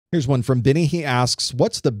Here's one from Benny. He asks,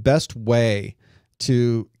 what's the best way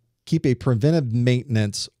to keep a preventive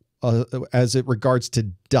maintenance as it regards to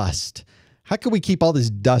dust? How can we keep all this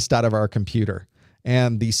dust out of our computer?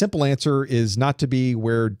 And the simple answer is not to be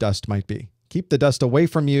where dust might be. Keep the dust away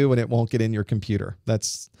from you and it won't get in your computer.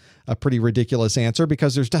 That's a pretty ridiculous answer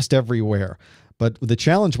because there's dust everywhere. But the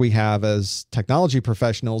challenge we have as technology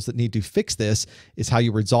professionals that need to fix this is how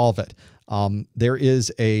you resolve it. There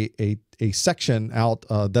is a section out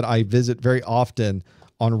that I visit very often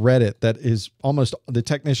on Reddit that is the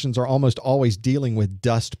technicians are almost always dealing with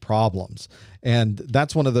dust problems. And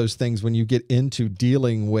that's one of those things when you get into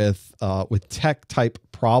dealing with tech type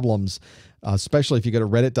problems, especially if you go to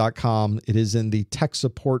reddit.com, it is in the tech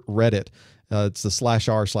support Reddit. It's the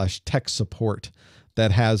 /r/tech support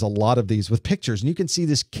that has a lot of these with pictures. And you can see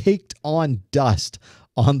this caked on dust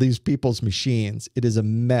on these people's machines. It is a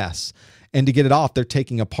mess. And to get it off, they're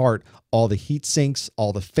taking apart all the heat sinks,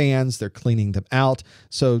 all the fans, they're cleaning them out.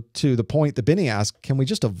 So to the point that Benny asked, can we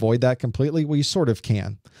just avoid that completely? Well, you sort of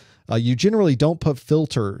can. You generally don't put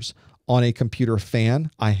filters on a computer fan.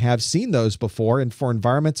 I have seen those before, and for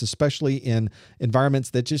environments, especially in environments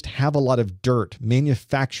that just have a lot of dirt,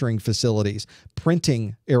 manufacturing facilities,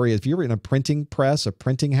 printing areas. If you're in a printing press, a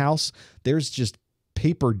printing house, there's just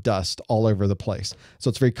paper dust all over the place. So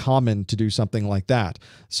it's very common to do something like that.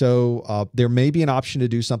 So there may be an option to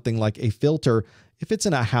do something like a filter. If it's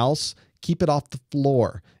in a house, keep it off the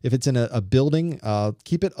floor. If it's in a building,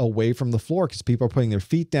 keep it away from the floor because people are putting their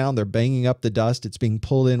feet down, they're banging up the dust, it's being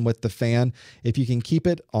pulled in with the fan. If you can keep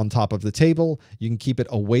it on top of the table, you can keep it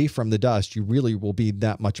away from the dust, you really will be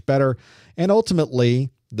that much better. And ultimately,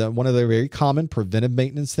 one of the very common preventive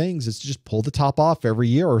maintenance things is to just pull the top off every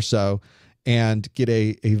year or so and get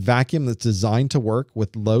a vacuum that's designed to work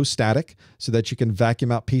with low static so that you can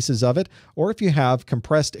vacuum out pieces of it. Or if you have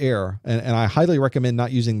compressed air, and I highly recommend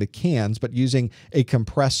not using the cans, but using a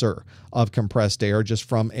compressor of compressed air just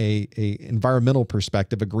from a environmental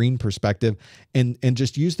perspective, a green perspective, and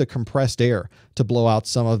just use the compressed air to blow out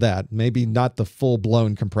some of that. Maybe not the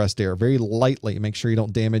full-blown compressed air, very lightly. Make sure you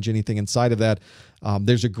don't damage anything inside of that.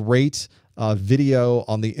 There's a great video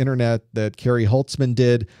on the internet that Kerry Holtzman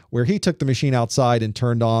did where he took the machine outside and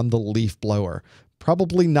turned on the leaf blower.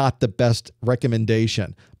 Probably not the best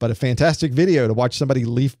recommendation, but a fantastic video to watch somebody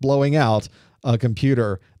leaf blowing out a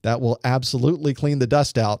computer that will absolutely clean the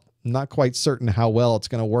dust out. Not quite certain how well it's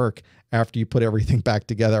going to work after you put everything back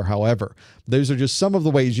together. However, those are just some of the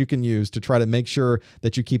ways you can use to try to make sure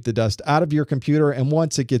that you keep the dust out of your computer. And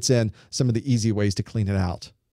once it gets in, some of the easy ways to clean it out.